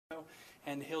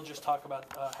and he'll just talk about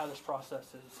how this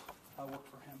process is worked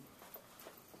for him.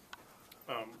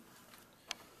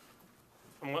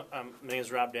 My name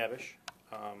is Rob Davish.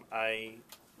 I'm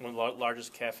one of the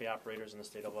largest cafe operators in the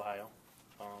state of Ohio.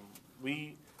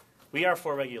 We are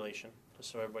for regulation,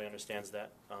 just so everybody understands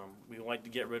that. We like to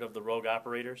get rid of the rogue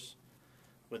operators.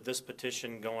 With this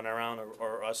petition going around,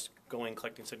 or us going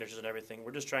collecting signatures and everything,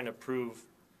 we're just trying to prove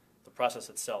the process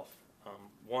itself.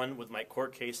 One, with my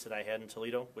court case that I had in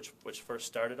Toledo, which first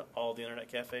started all the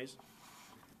internet cafes,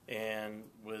 and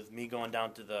with me going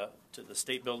down to the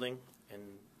state building and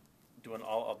doing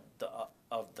all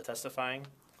of the testifying,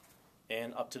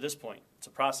 and up to this point, it's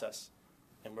a process,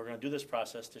 and we're going to do this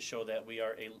process to show that we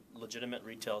are a legitimate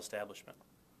retail establishment,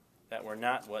 that we're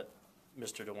not what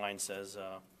Mr. DeWine says.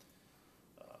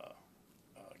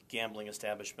 Gambling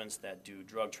establishments that do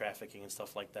drug trafficking and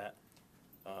stuff like that.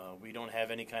 We don't have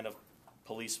any kind of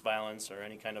police violence or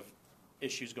any kind of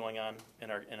issues going on in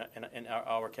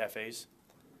our cafes,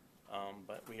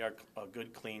 but we are a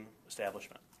good, clean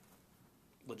establishment,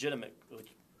 legitimate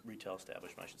retail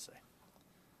establishment, I should say.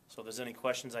 So if there's any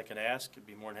questions I could ask, I'd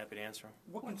be more than happy to answer them.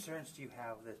 What concerns do you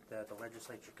have that the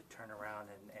legislature could turn around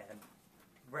and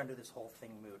render this whole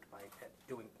thing moot by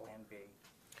doing Plan B?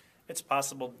 It's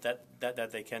possible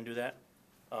that they can do that.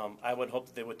 I would hope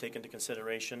that they would take into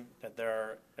consideration that there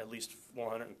are at least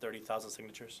 430,000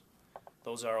 signatures.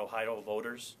 Those are Ohio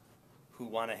voters who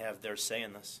want to have their say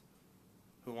in this,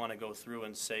 who want to go through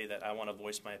and say that I want to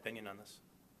voice my opinion on this.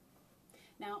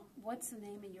 Now, what's the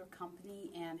name of your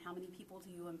company and how many people do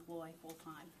you employ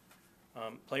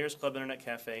full-time? Players Club Internet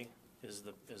Cafe is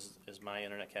my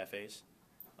internet cafes.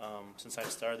 Since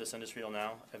I've started this industry till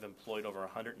now, I've employed over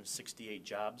 168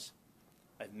 jobs.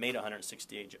 I've made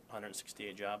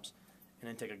 168 jobs, and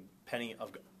didn't take a penny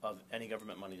of any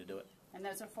government money to do it. And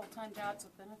those are full-time jobs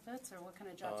with benefits, or what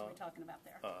kind of jobs are we talking about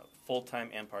there?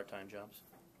 Full-time and part-time jobs.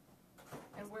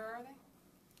 And where are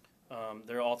they?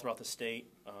 They're all throughout the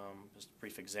state. Just a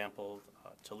brief example,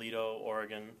 Toledo,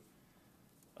 Oregon,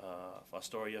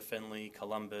 Astoria, Findlay,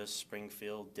 Columbus,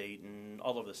 Springfield, Dayton,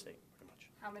 all over the state, pretty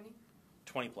much. How many?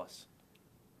 20 plus.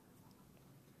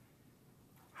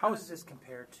 How does this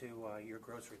compare to your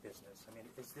grocery business? I mean,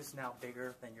 is this now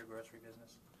bigger than your grocery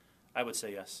business? I would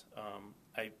say yes.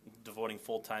 I'm devoting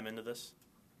full time into this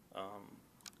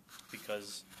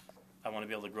because I want to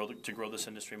be able to grow this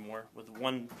industry more. With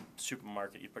one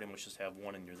supermarket, you pretty much just have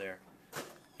one and you're there.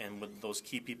 And with those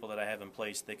key people that I have in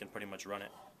place, they can pretty much run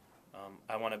it.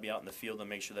 I want to be out in the field and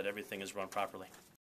make sure that everything is run properly.